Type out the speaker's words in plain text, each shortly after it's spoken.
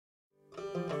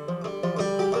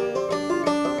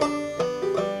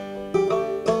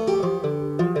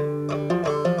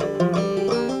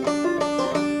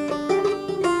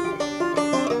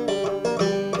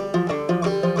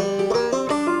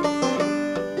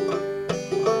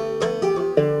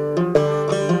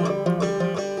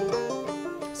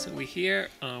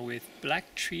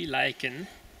black tree lichen.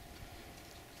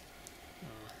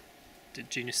 The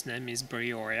genus name is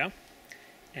Bryoria,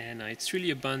 and it's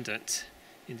really abundant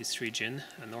in this region,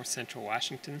 north central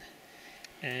Washington.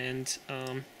 And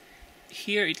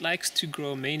here it likes to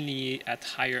grow mainly at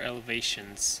higher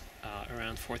elevations.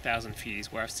 Around 4,000 feet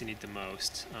is where I've seen it the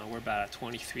most. We're about at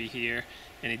 23 here,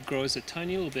 and it grows a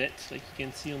tiny little bit, like you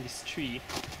can see on this tree.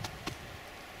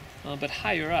 But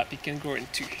higher up, it can grow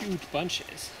into huge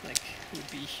bunches, like it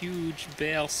would be huge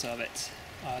bales of it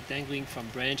dangling from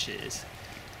branches.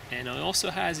 And it also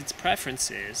has its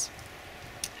preferences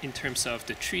in terms of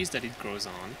the trees that it grows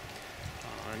on.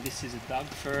 And this is a dog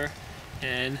fir,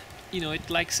 and it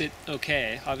likes it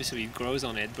okay. Obviously it grows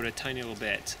on it, but a tiny little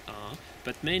bit.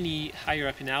 But mainly higher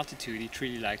up in altitude, it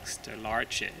really likes the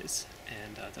larches.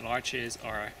 And the larches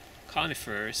are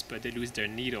conifers, but they lose their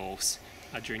needles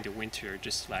during the winter,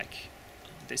 just like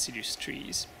deciduous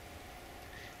trees.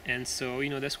 And so,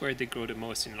 that's where they grow the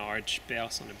most, in large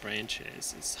bales on the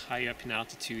branches. It's high up in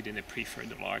altitude, and they prefer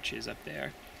the larches up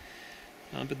there.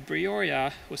 But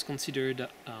Bryoria was considered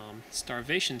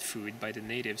starvation food by the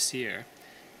natives here.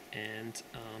 And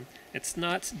it's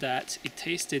not that it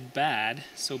tasted bad,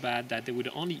 so bad that they would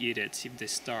only eat it if they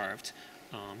starved.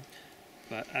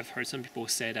 But I've heard some people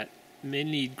say that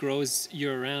mainly it grows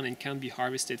year-round and can be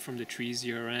harvested from the trees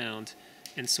year-round.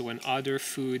 And so when other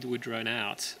food would run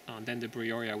out, then the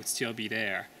Bryoria would still be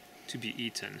there to be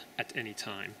eaten at any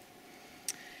time.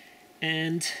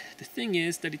 And the thing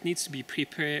is that it needs to be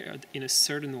prepared in a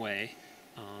certain way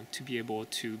to be able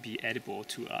to be edible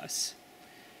to us.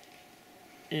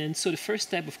 And so the first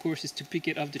step, of course, is to pick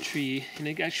it off the tree, and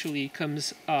it actually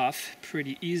comes off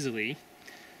pretty easily.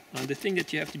 The thing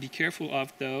that you have to be careful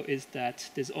of, though, is that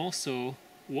there's also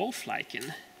wolf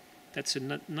lichen. That's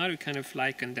another kind of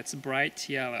lichen that's bright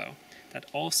yellow that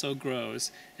also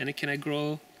grows, and it can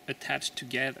grow attached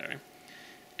together.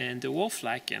 And the wolf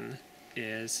lichen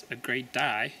is a great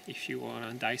dye if you want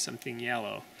to dye something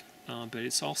yellow, but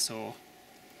it's also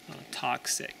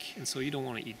toxic, and so you don't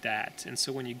want to eat that. And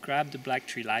so when you grab the black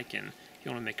tree lichen,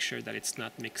 you want to make sure that it's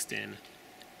not mixed in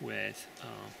with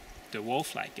the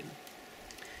wolf lichen.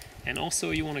 And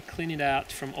also you want to clean it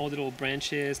out from all the little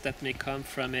branches that may come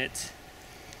from it.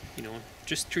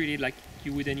 Just treat it like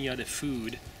you would any other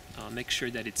food. Make sure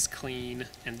that it's clean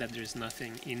and that there's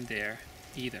nothing in there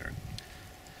either.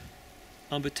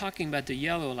 But talking about the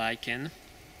yellow lichen,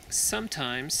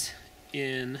 sometimes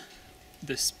in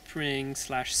the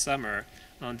spring/summer,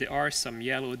 there are some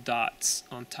yellow dots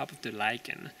on top of the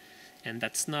lichen, and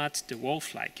that's not the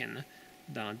wolf lichen.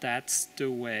 That's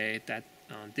the way that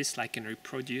this lichen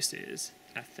reproduces,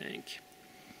 I think.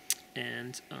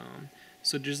 And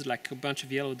so there's like a bunch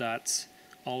of yellow dots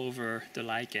all over the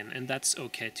lichen, and that's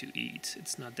okay to eat.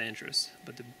 It's not dangerous.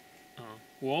 But the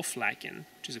wolf lichen,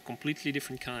 which is a completely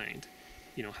different kind,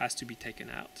 has to be taken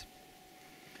out.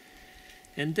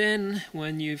 And then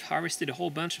when you've harvested a whole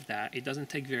bunch of that, it doesn't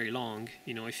take very long,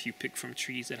 if you pick from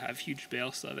trees that have huge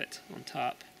bales of it on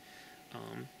top.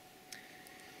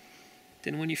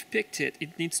 Then when you've picked it,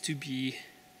 it needs to be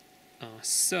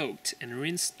soaked and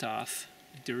rinsed off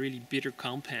the really bitter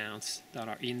compounds that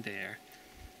are in there.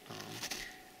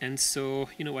 And so,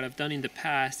 what I've done in the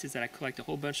past is that I collect a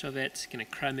whole bunch of it, kind of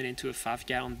cram it into a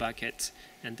 5-gallon bucket,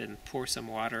 and then pour some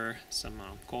water, some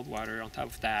cold water on top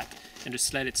of that, and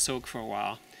just let it soak for a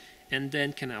while. And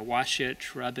then kind of wash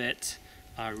it, rub it,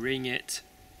 wring it,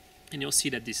 and you'll see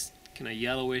that this kind of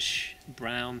yellowish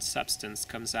brown substance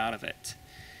comes out of it.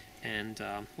 And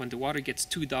when the water gets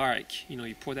too dark,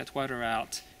 you pour that water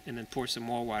out and then pour some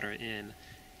more water in.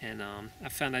 And I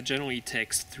found that generally it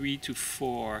takes 3 to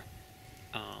 4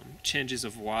 changes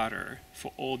of water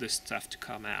for all this stuff to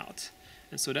come out.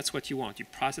 And so that's what you want. You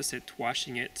process it,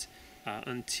 washing it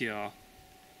until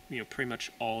pretty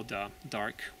much all the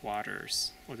dark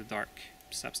waters or the dark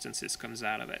substances comes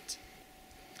out of it.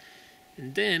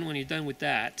 And then when you're done with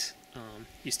that,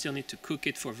 you still need to cook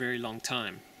it for a very long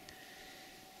time.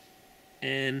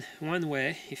 And one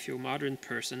way, if you're a modern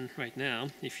person right now,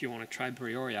 if you want to try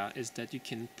Bryoria, is that you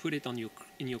can put it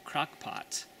in your crock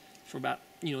pot for about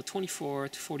 24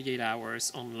 to 48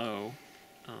 hours on low.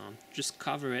 Just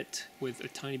cover it with a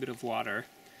tiny bit of water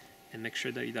and make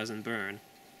sure that it doesn't burn.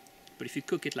 But if you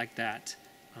cook it like that,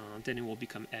 then it will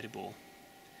become edible.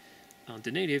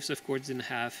 The natives, of course, didn't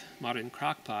have modern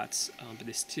crock pots, but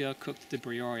they still cooked the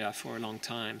Bryoria for a long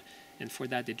time. And for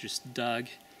that, they just dug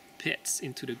pits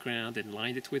into the ground and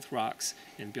lined it with rocks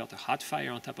and built a hot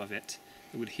fire on top of it.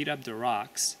 They would heat up the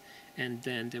rocks, and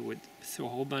then they would throw a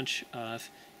whole bunch of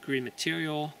green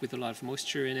material with a lot of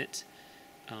moisture in it.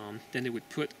 Then they would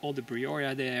put all the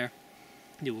Bryoria there.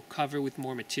 They would cover with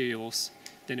more materials.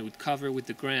 then it would cover with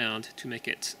the ground to make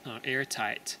it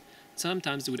airtight.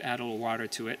 Sometimes they would add a little water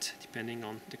to it, depending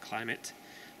on the climate.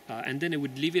 And then it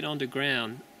would leave it on the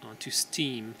ground to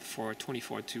steam for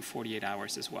 24 to 48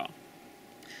 hours as well.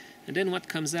 And then what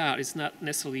comes out is not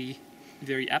necessarily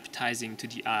very appetizing to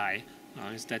the eye,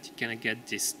 is that you're going to get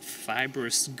this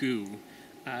fibrous goo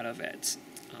out of it.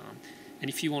 And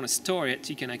if you want to store it,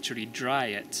 you can actually dry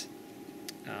it.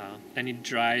 And it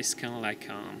dries kind of like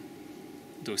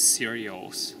those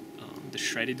cereals, the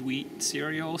shredded wheat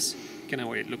cereals, kind of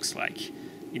what it looks like,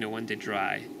 when they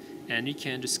dry. And you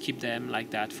can just keep them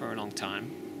like that for a long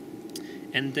time.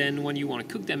 And then when you want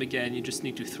to cook them again, you just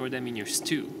need to throw them in your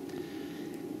stew.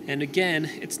 And again,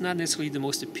 it's not necessarily the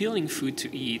most appealing food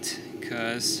to eat,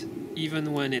 because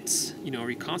even when it's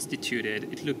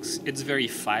reconstituted, it's very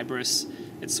fibrous.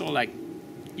 It's sort of like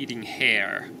eating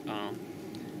hair,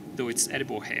 though it's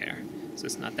edible hair, so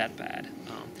it's not that bad.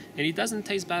 And it doesn't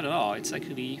taste bad at all. It's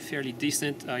actually fairly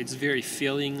decent. It's very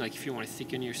filling, like if you want to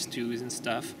thicken your stews and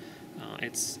stuff.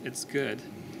 It's good.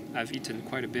 I've eaten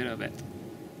quite a bit of it.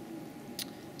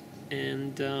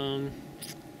 And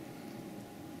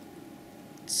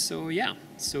so yeah,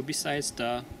 so besides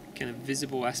the kind of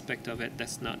visible aspect of it,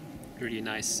 that's not really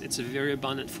nice. It's a very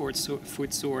abundant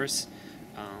food source,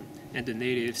 and the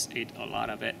natives ate a lot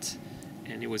of it,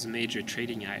 and it was major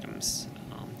trading items.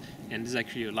 And there's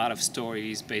actually a lot of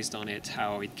stories based on it,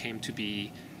 how it came to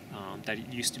be, that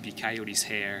it used to be Coyote's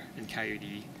hair, and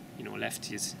Coyote left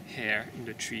his hair in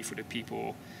the tree for the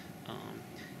people.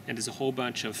 And there's a whole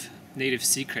bunch of native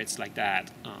secrets like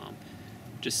that.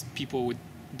 Just people would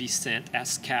be sent as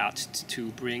scouts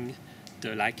to bring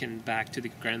the lichen back to the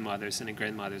grandmothers, and the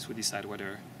grandmothers would decide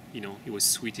whether it was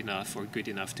sweet enough or good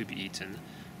enough to be eaten,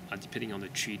 depending on the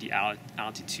tree, the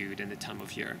altitude, and the time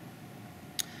of year.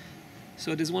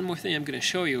 So there's one more thing I'm going to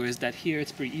show you, is that here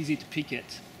it's pretty easy to pick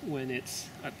it when it's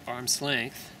at arm's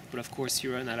length, but of course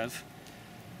you run out of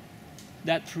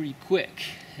that pretty quick,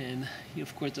 and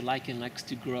of course the lichen likes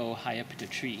to grow high up in the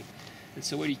tree. And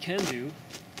so what you can do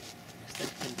is that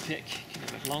you can pick kind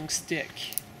of a long stick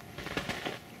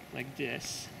like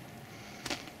this,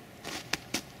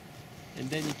 and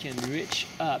then you can reach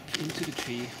up into the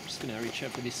tree. I'm just going to reach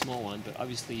up with this small one, but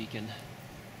obviously you can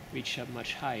reach up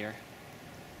much higher,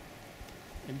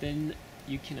 and then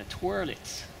you can twirl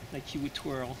it like you would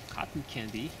twirl cotton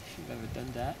candy, if you've ever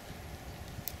done that.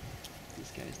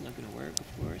 This guy is not going to work,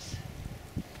 of course.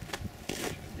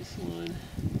 Try this one.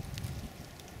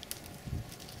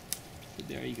 So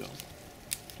there you go.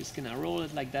 Just gonna roll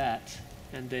it like that,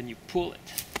 and then you pull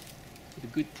it with a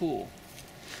good pull.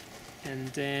 And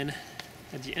then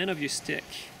at the end of your stick,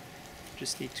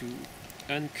 just need to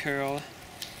uncurl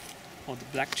all the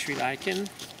black tree lichen,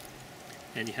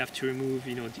 and you have to remove,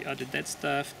 the other dead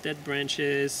stuff, dead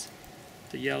branches,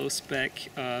 the yellow speck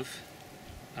of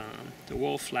the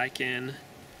wolf lichen.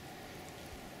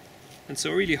 And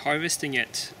so really harvesting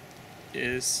it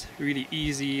is really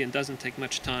easy and doesn't take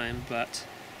much time, but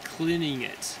cleaning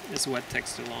it is what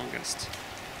takes the longest.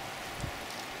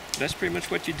 That's pretty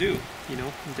much what you do,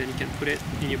 and then you can put it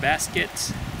in your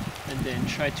basket and then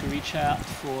try to reach out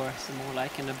for some more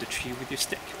lichen up the tree with your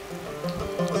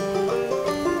stick.